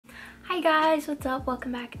Hi guys, what's up?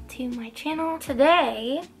 Welcome back to my channel.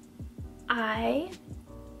 Today, I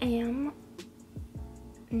am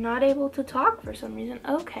not able to talk for some reason.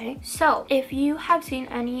 Okay, so if you have seen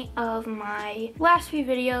any of my last few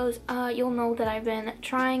videos, you'll know that I've been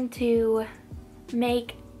trying to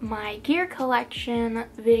make my gear collection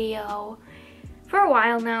video for a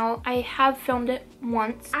while now. I have filmed it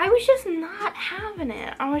once. I was just not having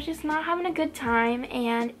it. I was just not having a good time,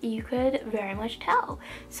 and you could very much tell.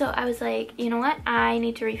 So I was like, you know what? I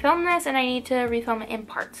need to refilm this, and I need to refilm it in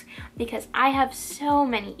parts because I have so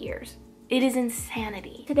many ears. It is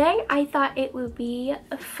insanity. Today, I thought it would be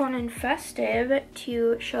fun and festive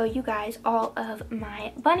to show you guys all of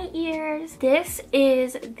my bunny ears. This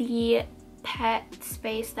is the pet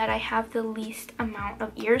space that I have the least amount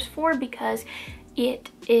of ears for because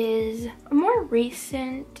it is a more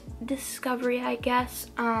recent discovery, I guess.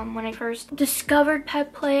 When I first discovered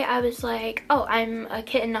pet play, I was like, oh, I'm a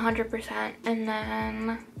kitten 100%. And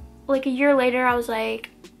then like a year later, I was like,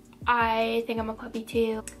 I think I'm a puppy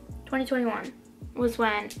too. 2021 was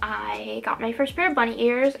when I got my first pair of bunny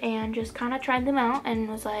ears and just kind of tried them out and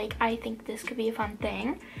was like, I think this could be a fun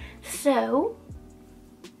thing. So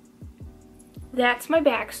that's my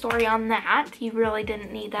backstory on that. You really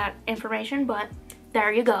didn't need that information, but there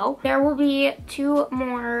you go. There will be 2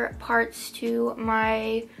 more parts to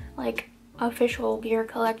my like official gear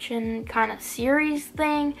collection kind of series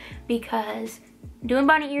thing because I'm doing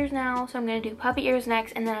bunny ears now, so I'm gonna do puppy ears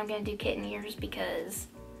next, and then I'm gonna do kitten ears because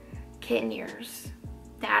kitten ears,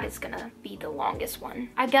 that is gonna be the longest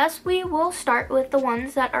one. I guess we will start with the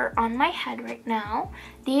ones that are on my head right now.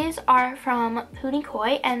 These are from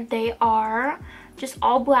Koi, and they are just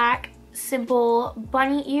all black, simple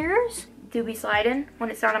bunny ears. Do be sliding when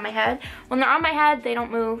it's not on my head. When they're on my head, they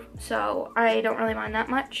don't move, so I don't really mind that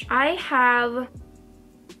much. I have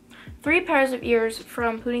 3 pairs of ears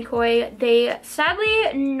from Koi. They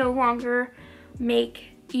sadly no longer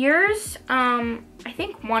make ears. I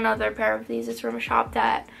think one other pair of these is from a shop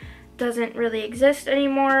that doesn't really exist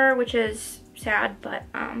anymore, which is sad, but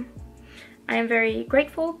I am very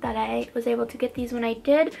grateful that I was able to get these when I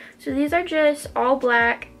did. So these are just all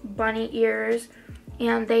black bunny ears,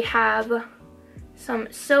 and they have some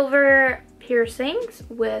silver piercings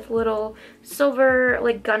with little silver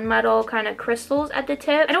like gunmetal kind of crystals at the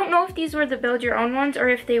tip. I don't know if these were the build your own ones or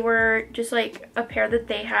if they were just like a pair that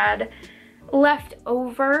they had left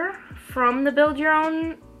over from the build your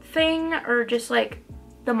own thing, or just like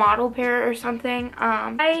the model pair or something.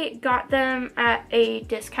 I got them at a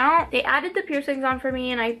discount. They added the piercings on for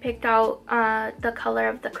me, and I picked out the color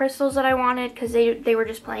of the crystals that I wanted because they were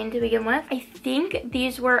just plain to begin with. I think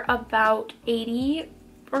these were about $80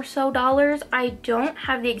 or so. I don't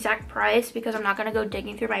have the exact price because I'm not gonna go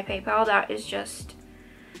digging through my PayPal. That is just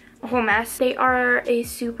a whole mess. They are a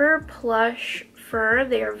super plush fur.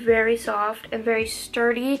 They are very soft and very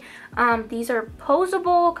sturdy. These are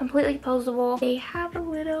posable, completely posable. They have a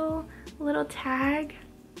little tag,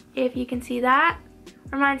 if you can see that.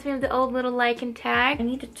 Reminds me of the old little lichen tag. I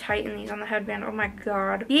need to tighten these on the headband. Oh my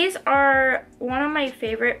god. These are one of my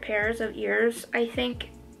favorite pairs of ears, I think,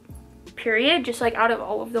 period. Just like out of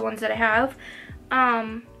all of the ones that I have.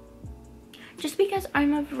 Just because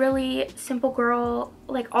I'm a really simple girl,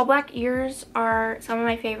 like all black ears are some of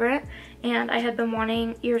my favorite, and I had been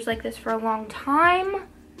wanting ears like this for a long time,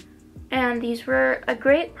 and these were a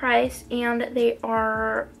great price, and they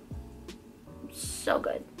are so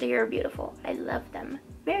good. They are beautiful. I love them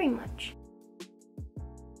very much.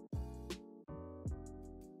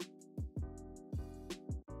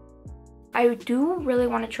 I do really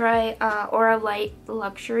want to try Aura Light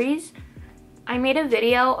Luxuries. I made a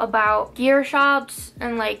video about gear shops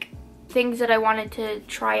and like things that I wanted to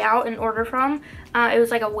try out and order from. It was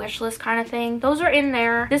like a wish list kind of thing. Those are in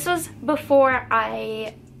there. This was before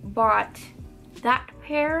I bought that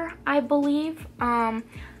pair, I believe. But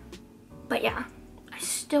yeah, I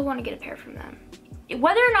still want to get a pair from them.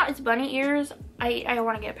 Whether or not it's bunny ears, I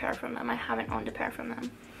want to get a pair from them. I haven't owned a pair from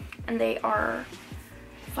them, and they are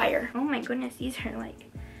fire. Oh my goodness, these are like,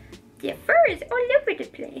 the fur is all over the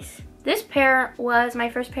place. This pair was my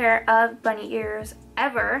first pair of bunny ears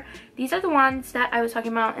ever. These are the ones that I was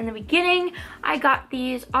talking about in the beginning. I got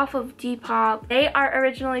these off of Depop. They are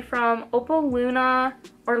originally from Opal Luna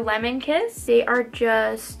or Lemon Kiss. They are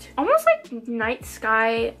just almost like night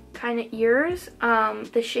sky kind of ears.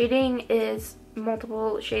 The shading is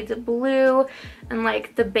multiple shades of blue, and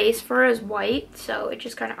like the base fur is white, so it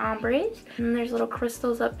just kind of ombres. And there's little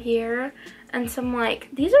crystals up here, and some like,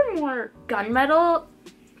 these are more gunmetal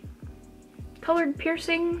colored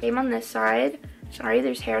piercing. Same on this side. Sorry,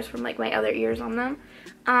 there's hairs from like my other ears on them.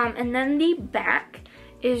 And then the back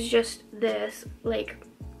is just this like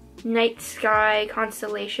night sky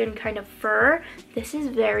constellation kind of fur. This is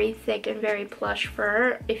very thick and very plush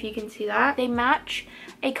fur, if you can see that. They match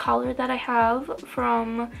a collar that I have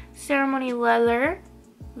from Ceremony Leather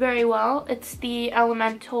very well. It's the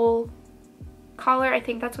Elemental collar, I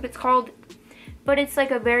think that's what it's called. But it's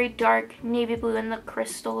like a very dark navy blue and the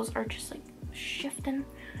crystals are just like shifting.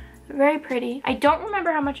 Very pretty. I don't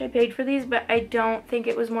remember how much I paid for these, but I don't think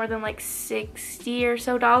it was more than like $60 or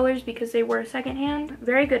so because they were secondhand.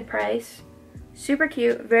 Very good price. Super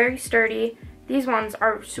cute, very sturdy. These ones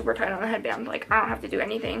are super tight on the headband. Like, I don't have to do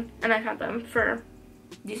anything, and I've had them for a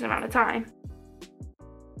decent amount of time.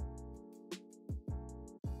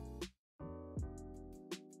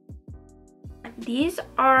 These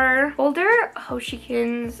are older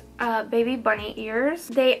Hoshikins baby bunny ears.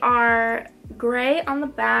 They are gray on the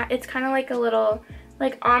back. It's kind of like a little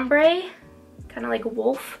like ombre, kind of like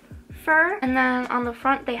wolf fur. And then on the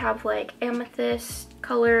front they have like amethyst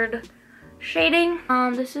colored shading.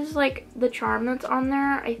 This is like the charm that's on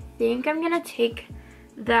there. I think I'm gonna take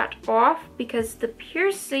that off because the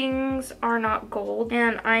piercings are not gold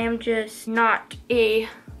and I am just not a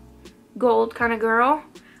gold kind of girl.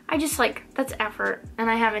 I just like, that's effort, and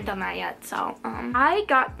I haven't done that yet, so. I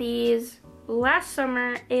got these last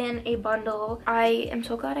summer in a bundle. I am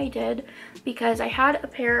so glad I did because I had a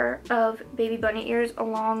pair of baby bunny ears a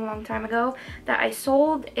long time ago that I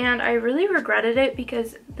sold, and I really regretted it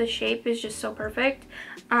because the shape is just so perfect.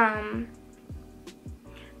 But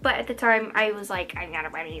at the time, I was like, I'm not a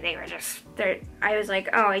bunny. They were just, I was like,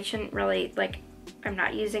 oh, I shouldn't really, like, I'm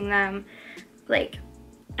not using them. Like,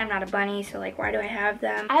 I'm not a bunny, so like, why do I have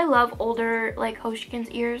them? I love older like Hoshikins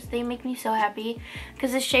ears. They make me so happy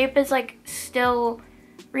because the shape is like still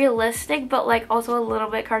realistic but like also a little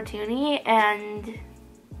bit cartoony, and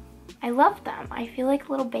I love them. I feel like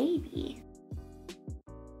a little baby.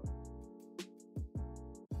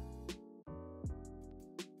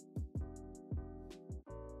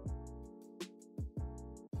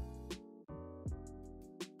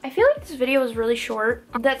 I feel like this video was really short.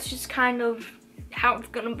 That's just kind of how it's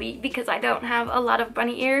gonna be because I don't have a lot of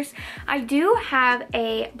bunny ears. I do have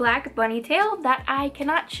a black bunny tail that I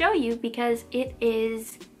cannot show you because it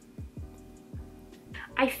is,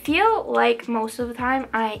 I feel like most of the time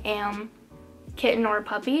I am kitten or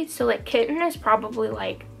puppy. So like kitten is probably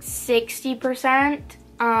like 60%,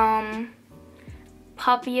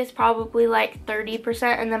 puppy is probably like 30%,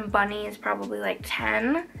 and then bunny is probably like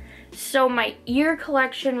 10%. So my ear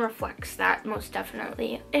collection reflects that most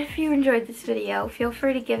definitely. If you enjoyed this video, feel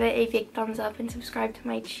free to give it a big thumbs up and subscribe to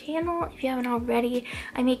my channel if you haven't already.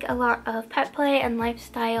 I make a lot of pet play and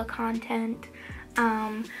lifestyle content.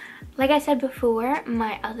 Like I said before,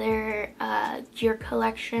 my other gear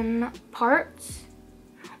collection parts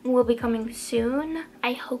will be coming soon.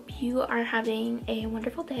 I hope you are having a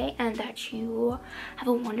wonderful day and that you have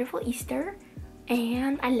a wonderful Easter.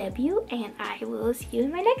 And I love you, and I will see you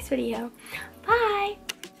in my next video. Bye!